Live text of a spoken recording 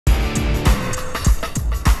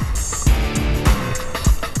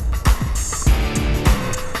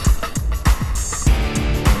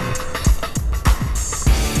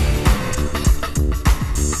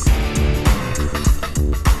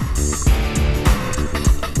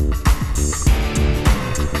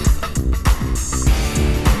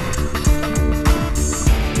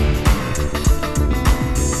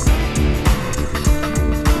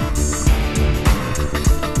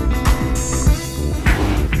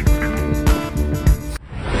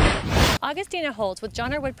Augustina Holtz with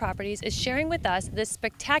John R. Wood Properties is sharing with us this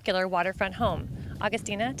spectacular waterfront home.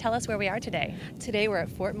 Augustina, tell us where we are today. Today we're at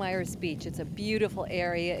Fort Myers Beach. It's a beautiful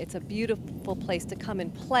area. It's a beautiful place to come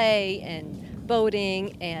and play and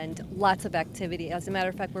boating and lots of activity. As a matter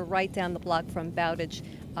of fact, we're right down the block from Bowditch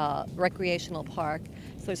Recreational Park.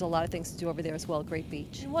 So there's a lot of things to do over there as well. Great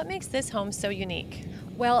beach. And what makes this home so unique?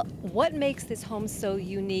 Well, what makes this home so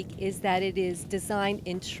unique is that it is designed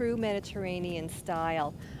in true Mediterranean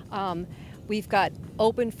style. We've got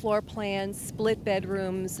open floor plans, split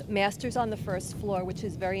bedrooms, masters on the first floor, which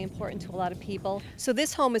is very important to a lot of people. So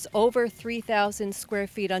this home is over 3,000 square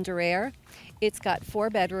feet under air. It's got 4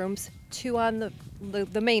 bedrooms, 2 on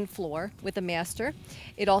the main floor with a master.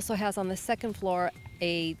 It also has on the second floor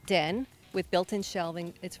a den with built-in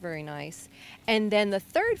shelving. It's very nice. And then the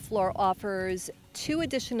third floor offers 2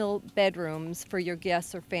 additional bedrooms for your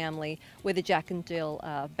guests or family with a Jack and Jill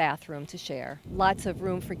bathroom to share. Lots of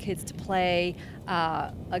room for kids to play.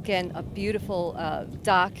 Again, a beautiful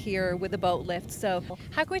dock here with a boat lift. So,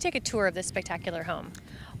 how can we take a tour of this spectacular home?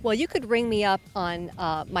 Well, you could ring me up on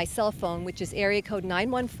my cell phone, which is area code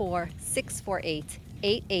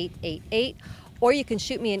 914-648-8888. Or you can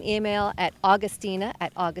shoot me an email at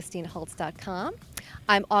augustinaholtz.com.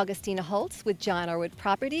 I'm Augustina Holtz with John R. Wood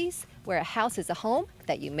Properties, where a house is a home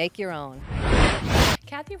that you make your own.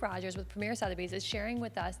 Kathy Rogers with Premier Sotheby's is sharing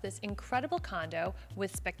with us this incredible condo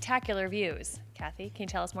with spectacular views. Kathy, can you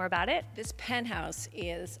tell us more about it? This penthouse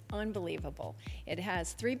is unbelievable. It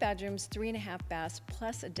has 3 bedrooms, 3.5 baths,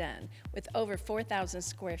 plus a den with over 4,000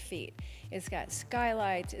 square feet. It's got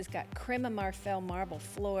skylights, it's got creme de marfil marble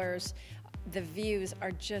floors. The views are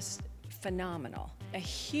just phenomenal. A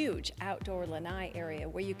huge outdoor lanai area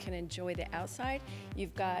where you can enjoy the outside.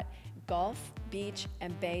 You've got golf, beach,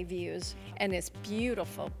 and bay views, and this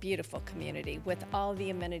beautiful, beautiful community with all the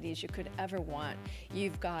amenities you could ever want.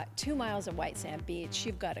 You've got 2 miles of white sand beach,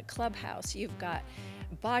 you've got a clubhouse, you've got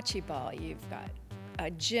bocce ball, you've got a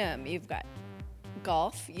gym, you've got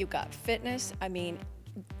golf, you've got fitness. I mean,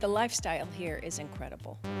 the lifestyle here is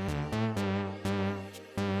incredible.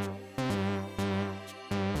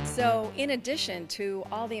 So in addition to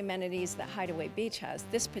all the amenities that Hideaway Beach has,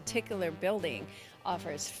 this particular building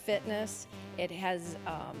offers fitness. It has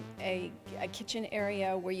a kitchen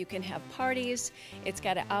area where you can have parties. It's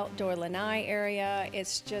got an outdoor lanai area.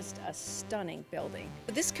 It's just a stunning building.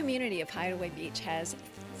 This community of Hideaway Beach has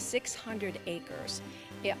 600 acres.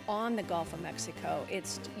 On the Gulf of Mexico.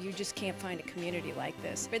 You just can't find a community like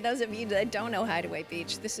this. For those of you that don't know Hideaway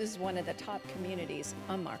Beach, this is one of the top communities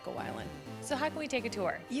on Marco Island. So how can we take a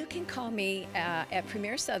tour? You can call me at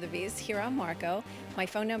Premier Sotheby's here on Marco. My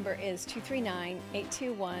phone number is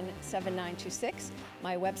 239-821-7926.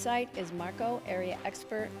 My website is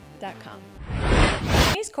marcoareaexpert.com.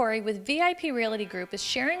 Denise Corey with VIP Realty Group is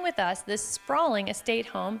sharing with us this sprawling estate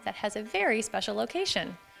home that has a very special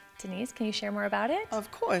location. Denise, can you share more about it?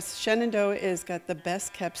 Of course. Shenandoah has got the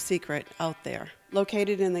best kept secret out there.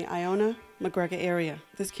 Located in the Iona, McGregor area,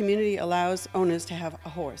 this community allows owners to have a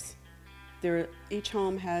horse. Each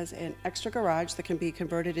home has an extra garage that can be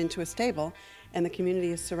converted into a stable, and the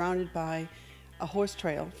community is surrounded by a horse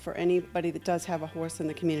trail for anybody that does have a horse in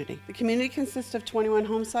the community. The community consists of 21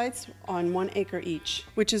 home sites on 1 acre each,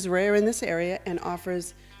 which is rare in this area and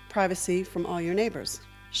offers privacy from all your neighbors.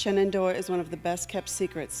 Shenandoah is one of the best kept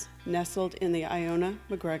secrets, nestled in the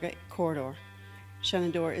Iona-McGregor corridor.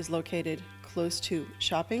 Shenandoah is located close to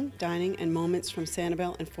shopping, dining, and moments from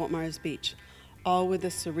Sanibel and Fort Myers Beach, all with a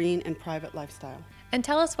serene and private lifestyle. And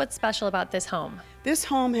tell us what's special about this home. This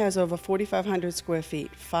home has over 4,500 square feet,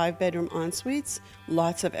 5-bedroom en-suites,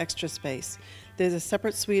 lots of extra space. There's a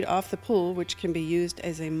separate suite off the pool which can be used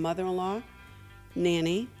as a mother-in-law,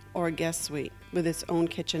 nanny, or a guest suite with its own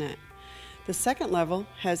kitchenette. The second level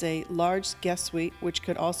has a large guest suite which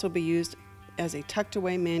could also be used as a tucked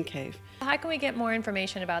away man cave. How can we get more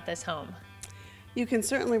information about this home? You can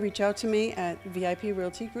certainly reach out to me at VIP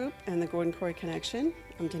Realty Group and the Gordon Corey Connection.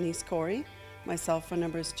 I'm Denise Corey. My cell phone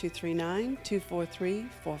number is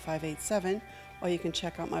 239-243-4587, or you can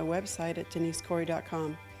check out my website at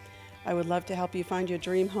denisecorey.com. I would love to help you find your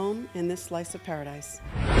dream home in this slice of paradise.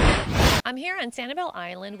 I'm here on Sanibel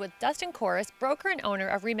Island with Dustin Corris, broker and owner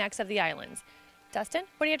of RE/MAX of the Islands. Dustin,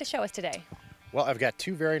 what do you have to show us today? Well, I've got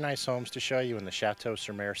 2 very nice homes to show you in the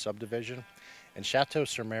Chateau-sur-Mer subdivision. And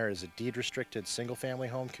Chateau-sur-Mer is a deed-restricted single-family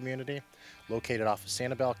home community located off of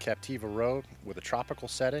Sanibel Captiva Road with a tropical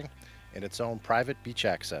setting and its own private beach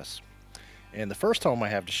access. And the first home I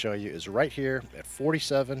have to show you is right here at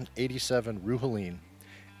 4787 Rue Helene.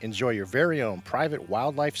 Enjoy your very own private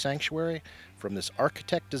wildlife sanctuary from this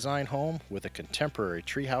architect-designed home with a contemporary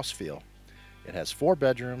treehouse feel. It has 4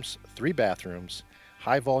 bedrooms, 3 bathrooms,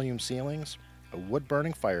 high volume ceilings, a wood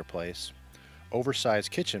burning fireplace,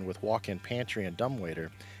 oversized kitchen with walk-in pantry and dumbwaiter,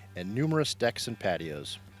 and numerous decks and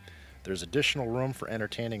patios. There's additional room for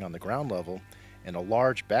entertaining on the ground level and a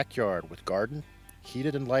large backyard with garden,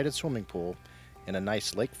 heated and lighted swimming pool, and a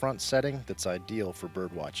nice lakefront setting that's ideal for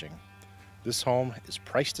bird watching. This home is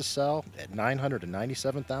priced to sell at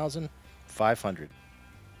 $997,500.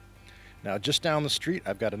 Now just down the street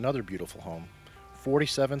I've got another beautiful home,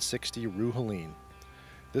 4760 Rue Helene.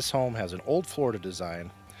 This home has an old Florida design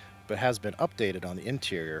but has been updated on the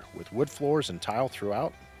interior with wood floors and tile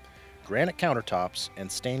throughout, granite countertops, and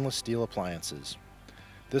stainless steel appliances.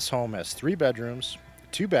 This home has 3 bedrooms,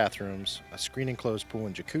 2 bathrooms, a screen-enclosed pool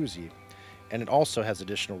and jacuzzi, and it also has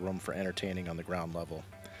additional room for entertaining on the ground level.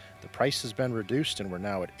 The price has been reduced and we're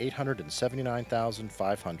now at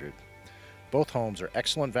 $879,500. Both homes are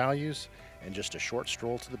excellent values and just a short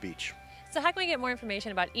stroll to the beach. So how can we get more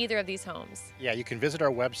information about either of these homes? Yeah, you can visit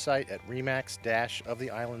our website at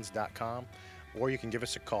remax-oftheislands.com, or you can give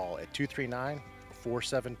us a call at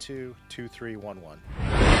 239-472-2311.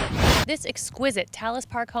 This exquisite Talus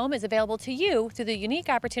Park home is available to you through the unique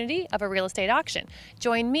opportunity of a real estate auction.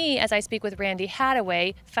 Join me as I speak with Randy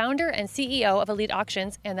Hadaway, founder and CEO of Elite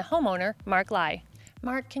Auctions, and the homeowner, Mark Lai.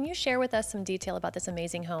 Mark, can you share with us some detail about this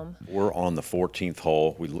amazing home? We're on the 14th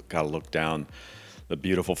hole. We got to look down the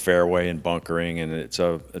beautiful fairway and bunkering, and it's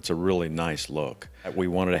a really nice look. We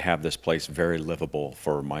wanted to have this place very livable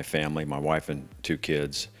for my family, my wife and 2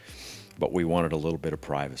 kids, but we wanted a little bit of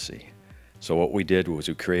privacy. So what we did was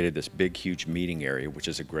we created this big, huge meeting area, which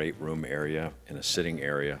is a great room area and a sitting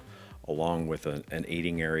area, along with an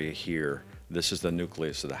eating area here. This is the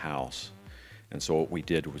nucleus of the house. And so what we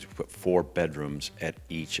did was we put 4 bedrooms at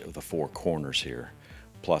each of the 4 corners here,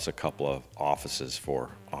 plus a couple of offices for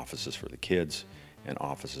the kids and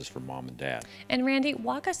offices for mom and dad. And Randy,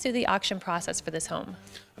 walk us through the auction process for this home.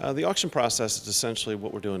 The auction process is essentially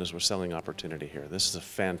what we're doing is we're selling opportunity here. This is a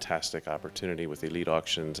fantastic opportunity with Elite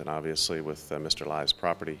Auctions and obviously with Mr. Lai's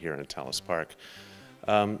property here in Talus Park.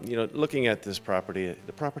 Looking at this property,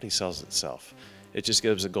 the property sells itself. It just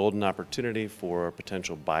gives a golden opportunity for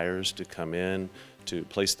potential buyers to come in, to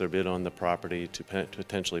place their bid on the property, to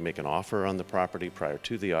potentially make an offer on the property prior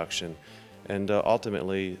to the auction, and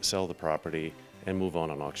ultimately sell the property and move on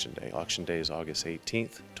auction day. Auction day is August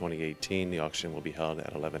 18th, 2018. The auction will be held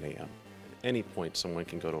at 11 a.m. At any point, someone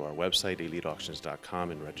can go to our website, eliteauctions.com,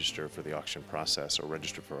 and register for the auction process or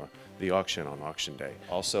register for the auction on auction day.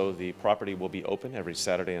 Also, the property will be open every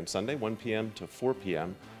Saturday and Sunday, 1 p.m. to 4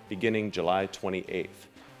 p.m., beginning July 28th.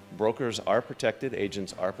 Brokers are protected,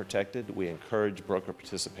 agents are protected. We encourage broker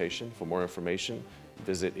participation. For more information,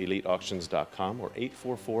 visit eliteauctions.com or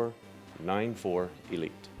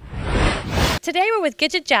 844-94-ELITE. Today we're with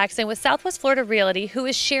Gidget Jackson with Southwest Florida Realty, who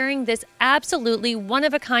is sharing this absolutely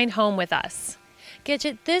one-of-a-kind home with us.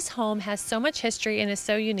 Gidget, this home has so much history and is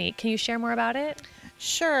so unique. Can you share more about it?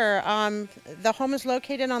 Sure. The home is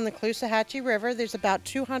located on the Caloosahatchee River. There's about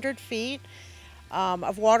 200 feet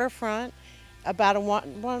of waterfront, about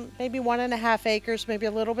maybe 1.5 acres, maybe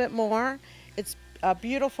a little bit more. It's a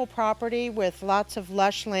beautiful property with lots of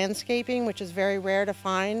lush landscaping, which is very rare to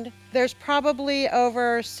find. There's probably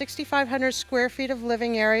over 6,500 square feet of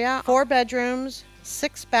living area, 4 bedrooms,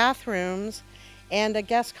 6 bathrooms, and a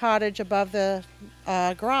guest cottage above the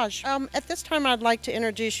garage. At this time, I'd like to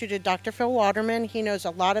introduce you to Dr. Phil Waterman. He knows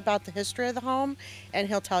a lot about the history of the home, and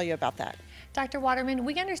he'll tell you about that. Dr. Waterman,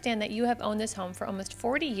 we understand that you have owned this home for almost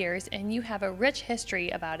 40 years, and you have a rich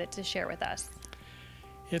history about it to share with us.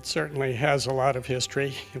 It certainly has a lot of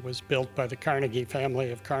history. It was built by the Carnegie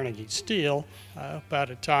family of Carnegie Steel about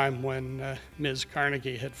a time when Ms.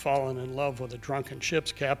 Carnegie had fallen in love with a drunken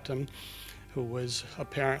ship's captain who was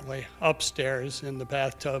apparently upstairs in the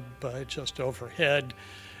bathtub just overhead,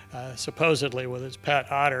 supposedly with his pet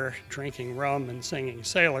otter, drinking rum and singing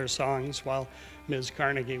sailor songs while Ms.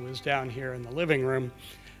 Carnegie was down here in the living room.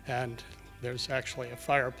 And there's actually a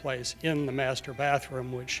fireplace in the master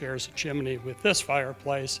bathroom which shares a chimney with this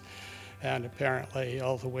fireplace, and apparently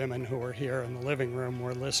all the women who were here in the living room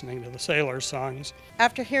were listening to the sailor songs.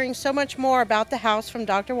 After hearing so much more about the house from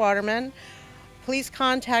Dr. Waterman, please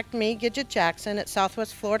contact me, Gidget Jackson, at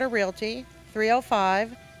Southwest Florida Realty,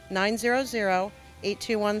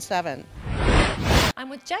 305-900-8217. I'm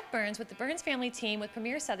with Jeff Burns with the Burns family team with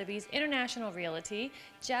Premier Sotheby's International Realty.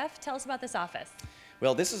 Jeff, tell us about this office.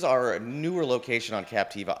 Well, this is our newer location on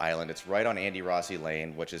Captiva Island. It's right on Andy Rossi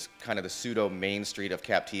Lane, which is kind of the pseudo main street of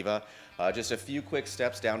Captiva. Just a few quick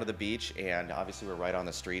steps down to the beach, and obviously we're right on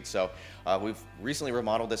the street. So we've recently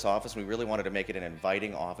remodeled this office. We really wanted to make it an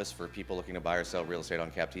inviting office for people looking to buy or sell real estate on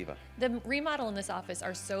Captiva. The remodel in this office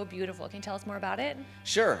are so beautiful. Can you tell us more about it?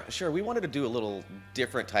 Sure. We wanted to do a little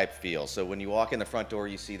different type feel. So when you walk in the front door,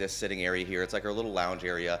 you see this sitting area here. It's like our little lounge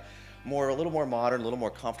area. A little more modern, a little more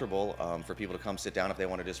comfortable for people to come sit down if they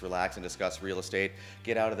want to just relax and discuss real estate,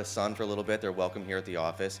 get out of the sun for a little bit. They're welcome here at the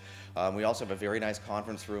office. We also have a very nice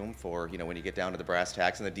conference room for, when you get down to the brass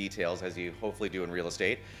tacks and the details, as you hopefully do in real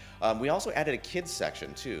estate. We also added a kids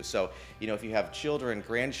section too. So, if you have children,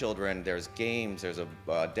 grandchildren, there's games, there's a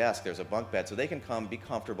desk, there's a bunk bed, so they can come, be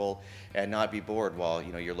comfortable, and not be bored while,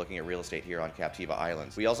 you're looking at real estate here on Captiva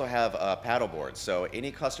Islands. We also have paddle boards, so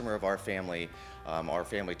any customer of our family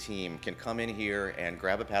team can come in here and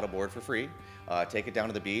grab a paddle board for free, take it down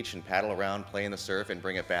to the beach and paddle around, play in the surf, and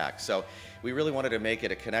bring it back. So we really wanted to make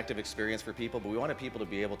it a connective experience for people, but we wanted people to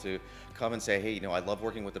be able to come and say, hey, I love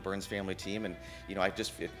working with the Burns family team, and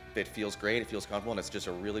it feels great, it feels comfortable, and it's just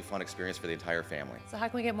a really fun experience for the entire family. So how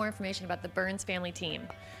can we get more information about the Burns family team?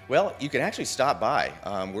 Well, you can actually stop by.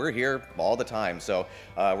 We're here all the time. So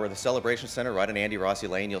we're at the Celebration Center right on Andy Rossi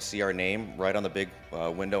Lane. You'll see our name right on the big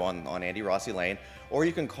window on Andy Rossi Lane. Or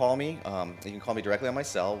you can call me. You can call me directly on my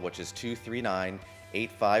cell, which is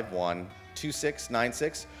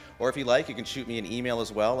 239-851-2696. Or if you like, you can shoot me an email as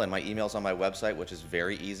well. And my email's on my website, which is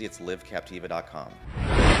very easy. It's livecaptiva.com.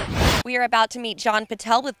 We are about to meet John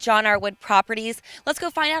Patel with John R. Wood Properties. Let's go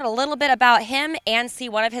find out a little bit about him and see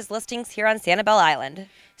one of his listings here on Sanibel Island.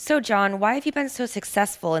 So, John, why have you been so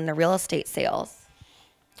successful in the real estate sales?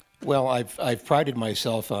 Well, I've prided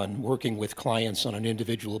myself on working with clients on an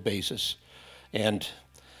individual basis and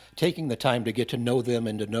taking the time to get to know them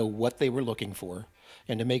and to know what they were looking for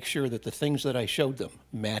and to make sure that the things that I showed them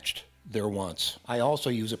matched their wants. I also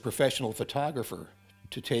use a professional photographer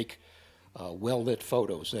to take well-lit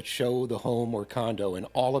photos that show the home or condo and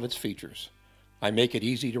all of its features. I make it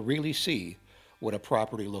easy to really see what a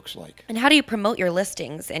property looks like. And how do you promote your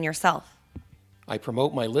listings and yourself? I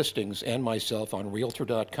promote my listings and myself on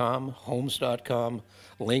Realtor.com, Homes.com,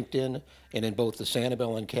 LinkedIn, and in both the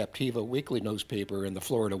Sanibel and Captiva weekly newspaper and the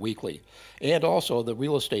Florida Weekly, and also the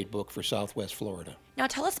real estate book for Southwest Florida. Now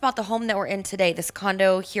tell us about the home that we're in today, this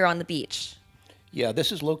condo here on the beach. Yeah,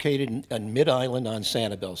 this is located in Mid-Island on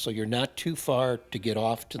Sanibel, so you're not too far to get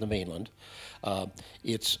off to the mainland.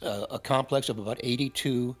 It's a complex of about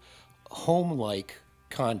 82 home-like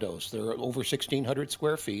condos. They're over 1,600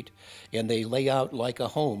 square feet, and they lay out like a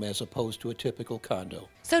home as opposed to a typical condo.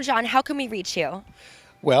 So, John, how can we reach you?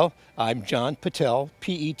 Well, I'm John Patel,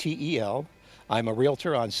 P-E-T-E-L. I'm a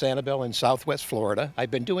realtor on Sanibel in Southwest Florida.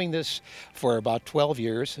 I've been doing this for about 12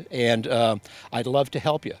 years, and I'd love to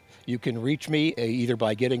help you. You can reach me either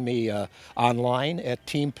by getting me online at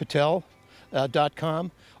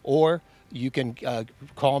teampatel.com, or you can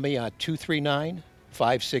call me at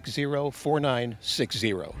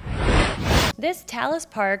 239-560-4960. This Talus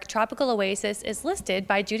Park Tropical Oasis is listed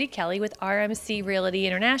by Judy Kelly with RMC Realty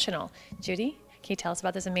International. Judy, can you tell us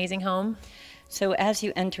about this amazing home? So as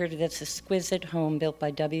you entered this exquisite home built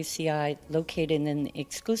by WCI, located in the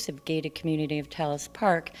exclusive gated community of Talus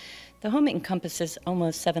Park, the home encompasses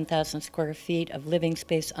almost 7,000 square feet of living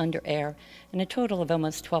space under air and a total of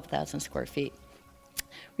almost 12,000 square feet.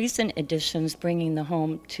 Recent additions bringing the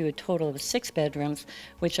home to a total of 6 bedrooms,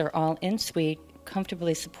 which are all en suite,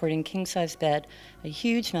 comfortably supporting king-size bed, a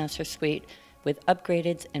huge master suite with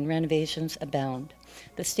upgrades and renovations abound.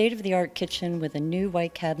 The state-of-the-art kitchen with a new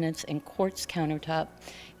white cabinets and quartz countertop,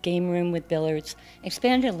 game room with billiards,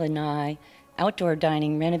 expanded lanai, outdoor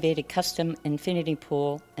dining, renovated custom infinity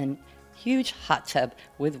pool, and huge hot tub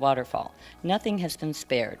with waterfall. Nothing has been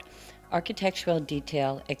spared. Architectural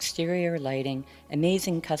detail, exterior lighting,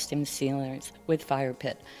 amazing custom ceilings with fire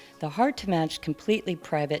pit. The hard-to-match, completely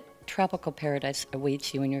private tropical paradise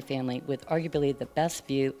awaits you and your family with arguably the best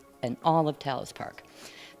view in all of Talus Park.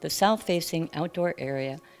 The south-facing outdoor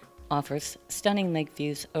area offers stunning lake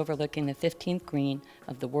views overlooking the 15th green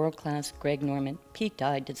of the world-class Greg Norman Peak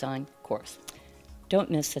Dive Design course.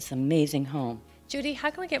 Don't miss this amazing home. Judy, how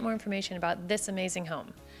can we get more information about this amazing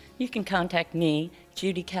home? You can contact me,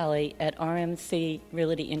 Judy Kelly, at RMC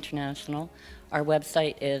Realty International. Our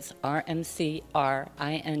website is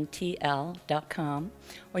rmcrintl.com,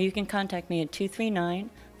 or you can contact me at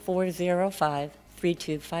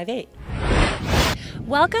 239-405-3258.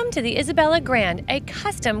 Welcome to the Isabella Grand, a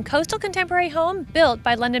custom coastal contemporary home built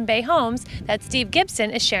by London Bay Homes that Steve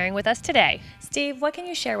Gibson is sharing with us today. Steve, what can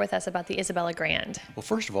you share with us about the Isabella Grand? Well,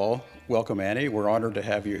 first of all, welcome, Annie. We're honored to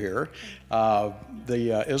have you here.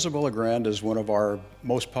 The Isabella Grand is one of our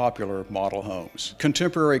most popular model homes.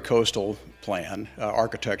 Contemporary coastal plan,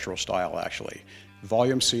 architectural style actually.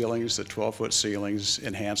 Volume ceilings, the 12-foot ceilings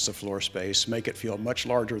enhance the floor space, make it feel much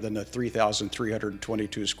larger than the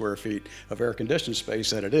 3,322 square feet of air-conditioned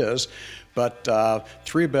space that it is. But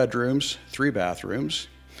 3 bedrooms, 3 bathrooms,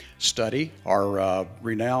 study. Our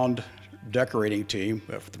renowned decorating team,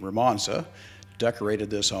 Ramonza,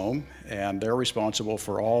 decorated this home, and they're responsible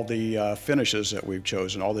for all the finishes that we've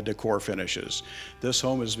chosen, all the decor finishes. This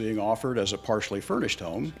home is being offered as a partially furnished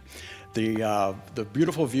home. The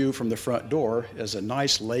beautiful view from the front door is a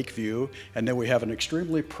nice lake view, and then we have an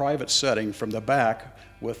extremely private setting from the back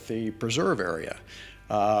with the preserve area.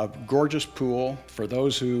 Gorgeous pool. For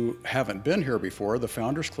those who haven't been here before, the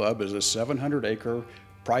Founders Club is a 700-acre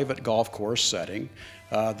private golf course setting.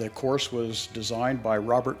 The course was designed by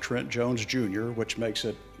Robert Trent Jones Jr., which makes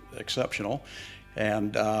it exceptional.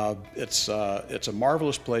 And it's a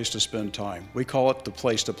marvelous place to spend time. We call it the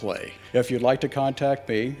place to play. If you'd like to contact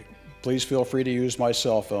me, please feel free to use my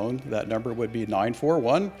cell phone. That number would be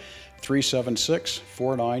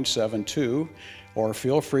 941-376-4972, or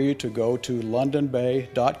feel free to go to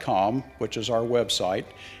londonbay.com, which is our website.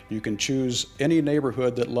 You can choose any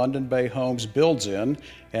neighborhood that London Bay Homes builds in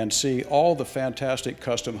and see all the fantastic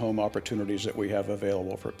custom home opportunities that we have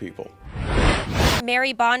available for people.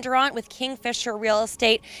 Mary Bondurant with Kingfisher Real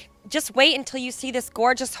Estate. Just wait until you see this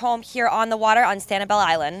gorgeous home here on the water on Sanibel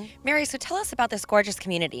Island. Mary, so tell us about this gorgeous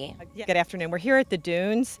community. Good afternoon. We're here at the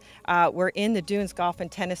Dunes. We're in the Dunes Golf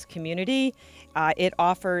and Tennis community. It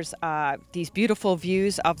offers these beautiful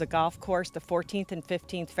views of the golf course, the 14th and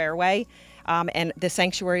 15th fairway, and the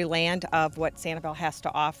sanctuary land of what Sanibel has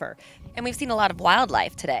to offer. And we've seen a lot of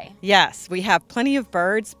wildlife today. Yes, we have plenty of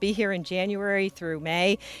birds. Be here in January through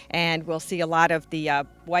May, and we'll see a lot of the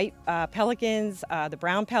white pelicans, the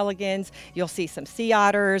brown pelicans. You'll see some sea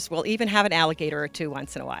otters. We'll even have an alligator or two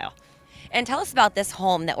once in a while. And tell us about this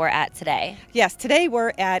home that we're at today. Yes, today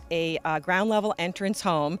we're at a ground level entrance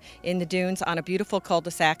home in the Dunes on a beautiful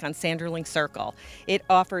cul-de-sac on Sanderling Circle. It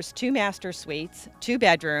offers 2 master suites, 2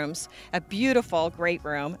 bedrooms, a beautiful great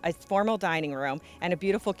room, a formal dining room, and a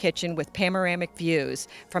beautiful kitchen with panoramic views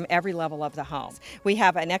from every level of the home. We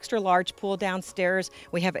have an extra large pool downstairs.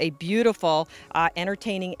 We have a beautiful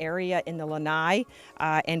entertaining area in the lanai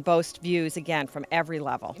and boast views again from every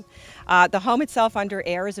level. The home itself under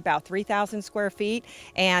air is about 3,000 square feet,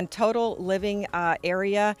 and total living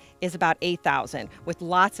area is about 8,000, with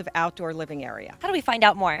lots of outdoor living area. How do we find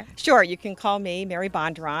out more? Sure, you can call me, Mary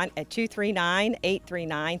Bondurant, at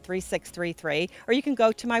 239-839-3633, or you can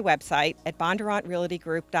go to my website at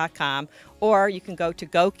bondurantrealtygroup.com, or you can go to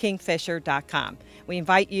gokingfisher.com. We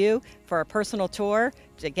invite you for a personal tour.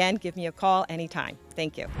 Again, give me a call anytime.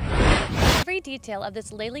 Thank you. Every detail of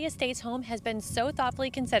this Laley Estates home has been so thoughtfully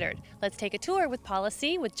considered. Let's take a tour with Paula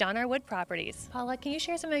C. with John R. Wood Properties. Paula, can you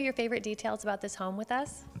share some of your favorite details about this home with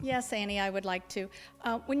us? Yes, Annie, I would like to.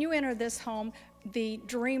 When you enter this home, the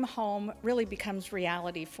dream home really becomes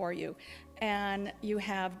reality for you. And you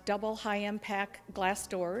have double high-impact glass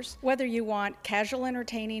doors. Whether you want casual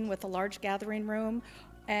entertaining with a large gathering room,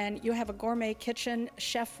 and you have a gourmet kitchen,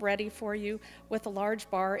 chef ready for you, with a large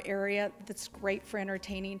bar area that's great for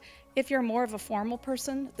entertaining. If you're more of a formal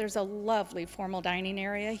person, there's a lovely formal dining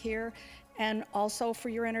area here. And also for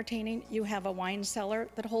your entertaining, you have a wine cellar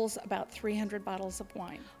that holds about 300 bottles of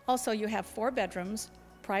wine. Also, you have 4 bedrooms,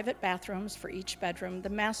 private bathrooms for each bedroom. The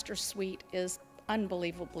master suite is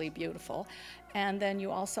unbelievably beautiful. And then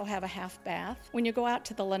you also have a half bath. When you go out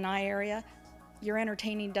to the lanai area, your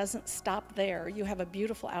entertaining doesn't stop there. You have a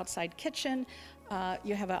beautiful outside kitchen.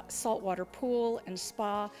 You have a saltwater pool and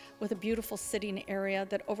spa with a beautiful sitting area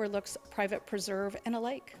that overlooks a private preserve and a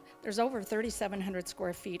lake. There's over 3,700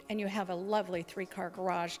 square feet, and you have a lovely 3-car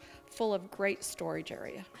garage full of great storage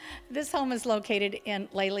area. This home is located in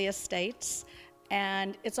Laley Estates,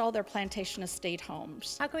 and it's all their plantation estate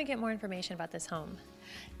homes. How can we get more information about this home?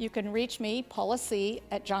 You can reach me, Paula C.,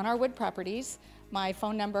 at John R. Wood Properties. My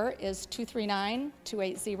phone number is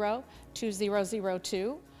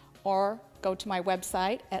 239-280-2002, or go to my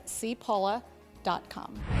website at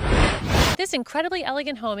cpaula.com. This incredibly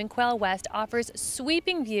elegant home in Quail West offers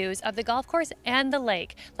sweeping views of the golf course and the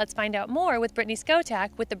lake. Let's find out more with Brittany Skotak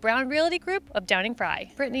with the Brown Realty Group of Downing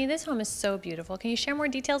Fry. Brittany, this home is so beautiful. Can you share more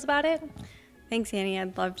details about it? Thanks, Annie.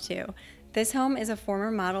 I'd love to. This home is a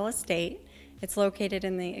former model estate. It's located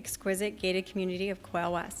in the exquisite gated community of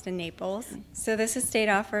Quail West in Naples. So this estate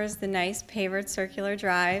offers the nice pavered circular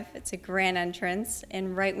drive. It's a grand entrance,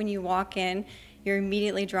 and right when you walk in, you're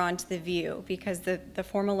immediately drawn to the view because the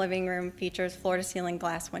formal living room features floor-to-ceiling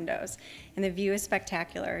glass windows, and the view is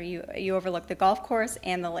spectacular. You overlook the golf course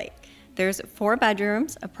and the lake. There's 4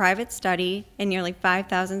 bedrooms, a private study, and nearly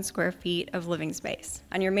 5,000 square feet of living space.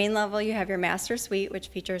 On your main level, you have your master suite, which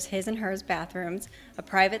features his and hers bathrooms, a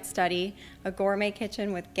private study, a gourmet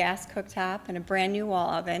kitchen with gas cooktop and a brand new wall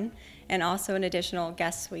oven, and also an additional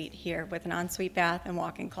guest suite here with an ensuite bath and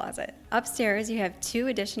walk-in closet. Upstairs, you have 2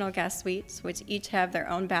 additional guest suites, which each have their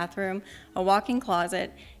own bathroom, a walk-in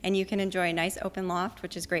closet, and you can enjoy a nice open loft,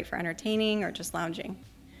 which is great for entertaining or just lounging.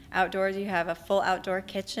 Outdoors, you have a full outdoor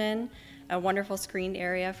kitchen, a wonderful screened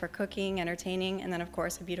area for cooking, entertaining, and then of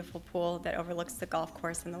course a beautiful pool that overlooks the golf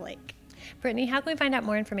course and the lake. Brittany, how can we find out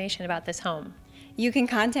more information about this home? You can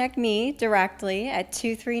contact me directly at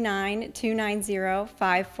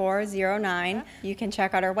 239-290-5409. You can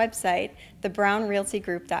check out our website,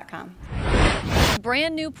 thebrownrealtygroup.com. The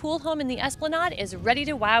brand new pool home in the Esplanade is ready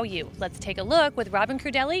to wow you. Let's take a look with Robin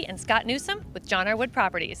Crudelli and Scott Newsom with John R. Wood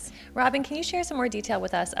Properties. Robin, can you share some more detail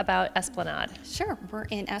with us about Esplanade? Sure. We're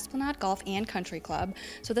in Esplanade Golf and Country Club.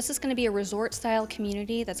 So this is going to be a resort-style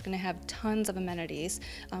community that's going to have tons of amenities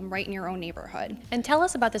right in your own neighborhood. And tell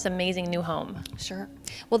us about this amazing new home. Sure.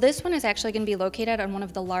 Well, this one is actually going to be located on one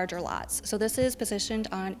of the larger lots. So this is positioned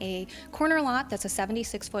on a corner lot that's a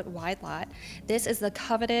 76-foot wide lot. This is the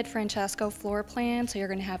coveted Francesco floor plan. So you're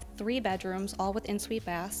going to have 3 bedrooms, all with in-suite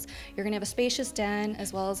baths. You're going to have a spacious den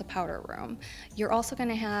as well as a powder room. You're also going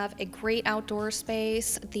to have a great outdoor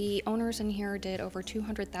space. The owners in here did over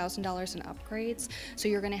 $200,000 in upgrades. So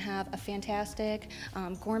you're going to have a fantastic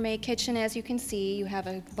gourmet kitchen, as you can see. You have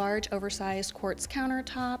a large oversized quartz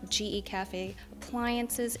countertop, GE Cafe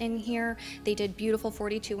appliances in here. They did beautiful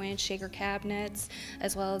 42-inch shaker cabinets,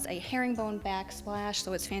 as well as a herringbone backsplash,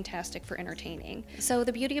 so it's fantastic for entertaining. So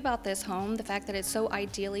the beauty about this home, the fact that it's so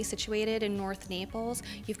ideally situated in North Naples,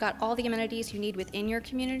 you've got all the amenities you need within your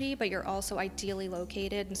community, but you're also ideally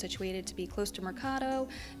located and situated to be close to Mercado,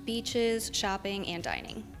 beaches, shopping, and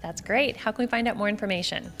dining. That's great. How can we find out more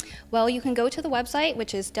information? Well, you can go to the website,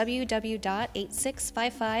 which is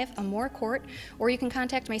www.8655 Amour Court, or you can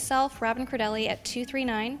contact myself, Robin Crudelli, at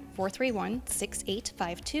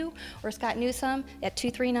 239-431-6852, or Scott Newsom at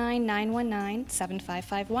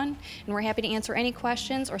 239-919-7551, and we're happy to answer any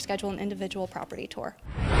questions or schedule an individual property tour.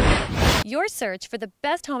 Your search for the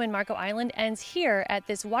best home in Marco Island ends here at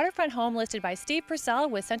this waterfront home listed by Steve Purcell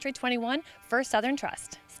with Century 21 First Southern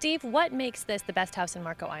Trust. Steve, what makes this the best house in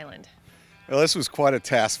Marco Island? Well, this was quite a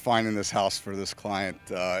task finding this house for this client.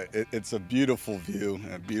 It's a beautiful view,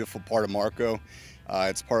 a beautiful part of Marco.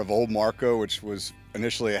 It's part of Old Marco, which was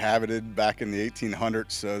initially inhabited back in the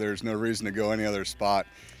 1800s, so there's no reason to go any other spot.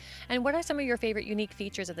 And what are some of your favorite unique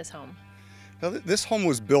features of this home? Now, this home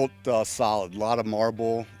was built solid, a lot of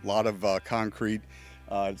marble, a lot of concrete.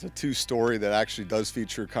 It's a 2-story that actually does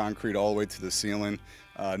feature concrete all the way to the ceiling.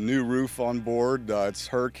 New roof on board. It's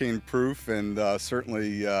hurricane proof and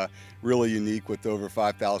certainly really unique with over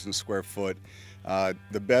 5,000 square foot.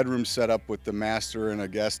 The bedroom setup with the master and a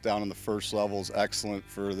guest down on the first level is excellent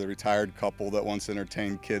for the retired couple that wants to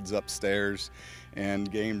entertain kids upstairs,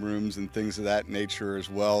 and game rooms and things of that nature as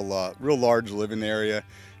well. Real large living area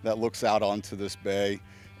that looks out onto this bay,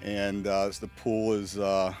 and the pool is,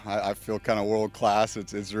 I feel, kind of world class.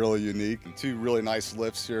 It's really unique. 2 really nice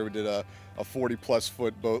lifts here. We did a 40-plus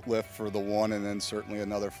foot boat lift for the one, and then certainly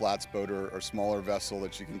another flats boat or smaller vessel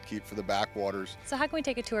that you can keep for the backwaters. So how can we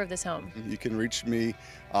take a tour of this home? You can reach me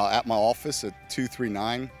at my office at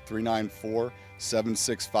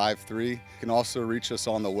 239-394-7653. You can also reach us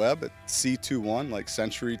on the web at C21, like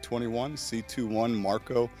Century 21,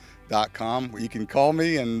 C21Marco.com. You can call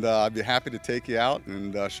me, and I'd be happy to take you out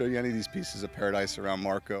and show you any of these pieces of paradise around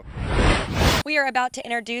Marco. We are about to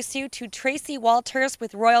introduce you to Tracy Walters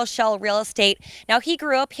with Royal Shell Real Estate. Now, he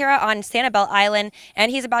grew up here on Sanibel Island,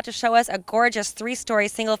 and he's about to show us a gorgeous 3-story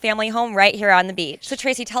single-family home right here on the beach. So,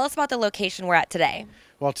 Tracy, tell us about the location we're at today.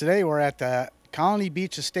 Well, today we're at the Colony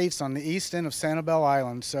Beach Estates on the east end of Sanibel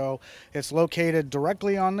Island. So it's located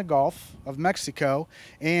directly on the Gulf of Mexico,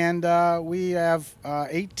 and we have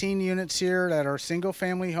 18 units here that are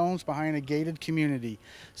single-family homes behind a gated community.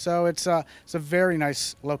 So it's a very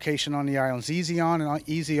nice location on the islands, easy on and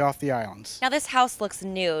easy off the islands. Now this house looks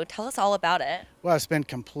new. Tell us all about it. Well, it's been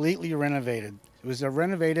completely renovated. It was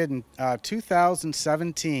renovated in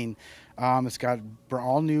 2017. It's got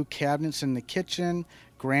all new cabinets in the kitchen,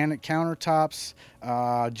 granite countertops,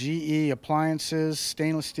 GE appliances,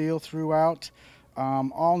 stainless steel throughout,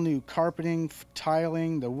 all new carpeting,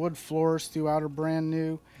 tiling, the wood floors throughout are brand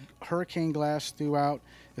new, hurricane glass throughout.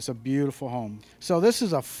 It's a beautiful home. So this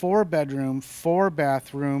is a 4-bedroom,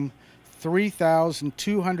 4-bathroom,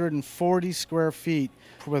 3,240 square feet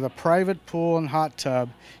with a private pool and hot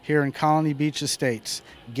tub here in Colony Beach Estates.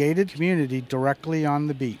 Gated community directly on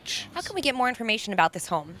the beach. How can we get more information about this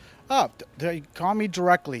home? Call me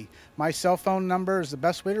directly. My cell phone number is the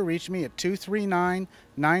best way to reach me at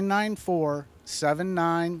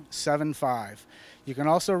 239-994-7975. You can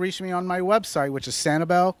also reach me on my website, which is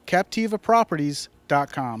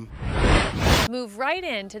SanibelCaptivaProperties.com. Move right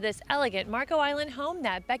into this elegant Marco Island home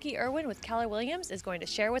that Becky Irwin with Keller Williams is going to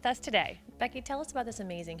share with us today. Becky, tell us about this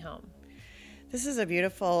amazing home. This is a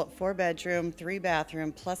beautiful 4-bedroom,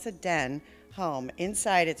 3-bathroom plus a den home.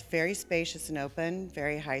 Inside it's very spacious and open,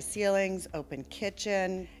 very high ceilings, open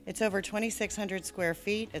kitchen. It's over 2,600 square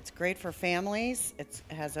feet. It's great for families. It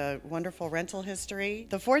has a wonderful rental history.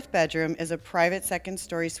 The 4th bedroom is a private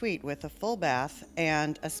 2nd-story suite with a full bath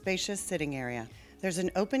and a spacious sitting area. There's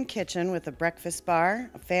an open kitchen with a breakfast bar,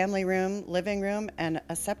 a family room, living room, and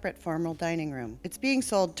a separate formal dining room. It's being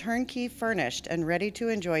sold turnkey furnished and ready to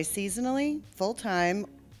enjoy seasonally, full-time,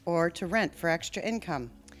 or to rent for extra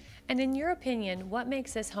income. And in your opinion, what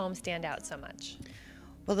makes this home stand out so much?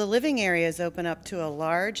 Well, the living areas open up to a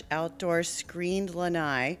large outdoor screened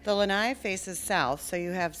lanai. The lanai faces south, so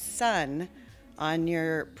you have sun on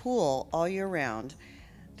your pool all year round.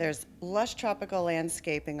 There's lush tropical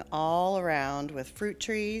landscaping all around with fruit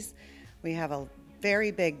trees. We have a very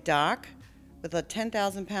big dock with a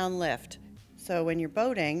 10,000-pound lift. So when you're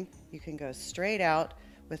boating, you can go straight out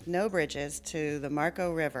with no bridges to the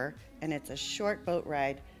Marco River, and it's a short boat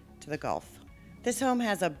ride to the Gulf. This home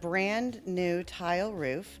has a brand new tile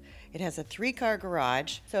roof. It has a 3-car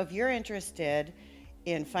garage. So if you're interested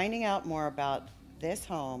in finding out more about this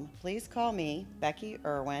home, please call me, Becky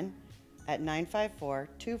Irwin, at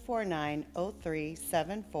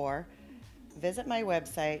 954-249-0374. Visit my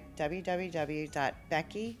website,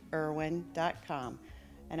 www.beckyirwin.com,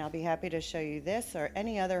 and I'll be happy to show you this or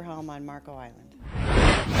any other home on Marco Island.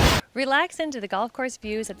 Relax into the golf course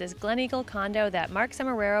views of this Glen Eagle condo that Mark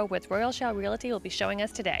Semeraro with Royal Shell Realty will be showing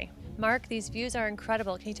us today. Mark, these views are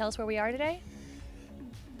incredible. Can you tell us where we are today?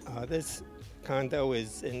 This condo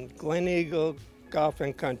is in Glen Eagle Golf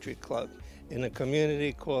and Country Club in a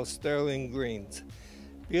community called Sterling Greens.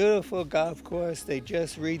 Beautiful golf course. They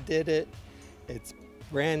just redid it. It's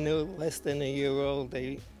brand new, less than a year old.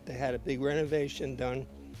 They had a big renovation done.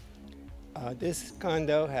 This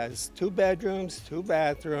condo has 2 bedrooms, 2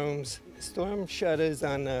 bathrooms, storm shutters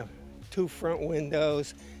on the 2 front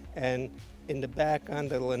windows, and in the back on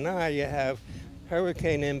the lanai you have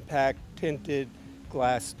hurricane impact tinted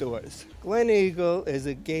glass doors. Glen Eagle is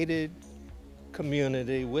a gated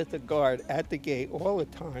community with a guard at the gate all the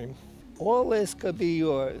time. All this could be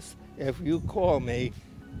yours if you call me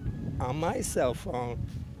on my cell phone,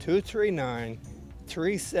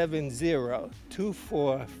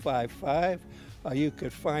 239-370-2455, or you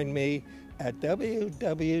could find me at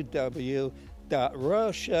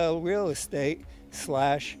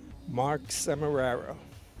www.royalshellrealestate.com/Mark Semeraro.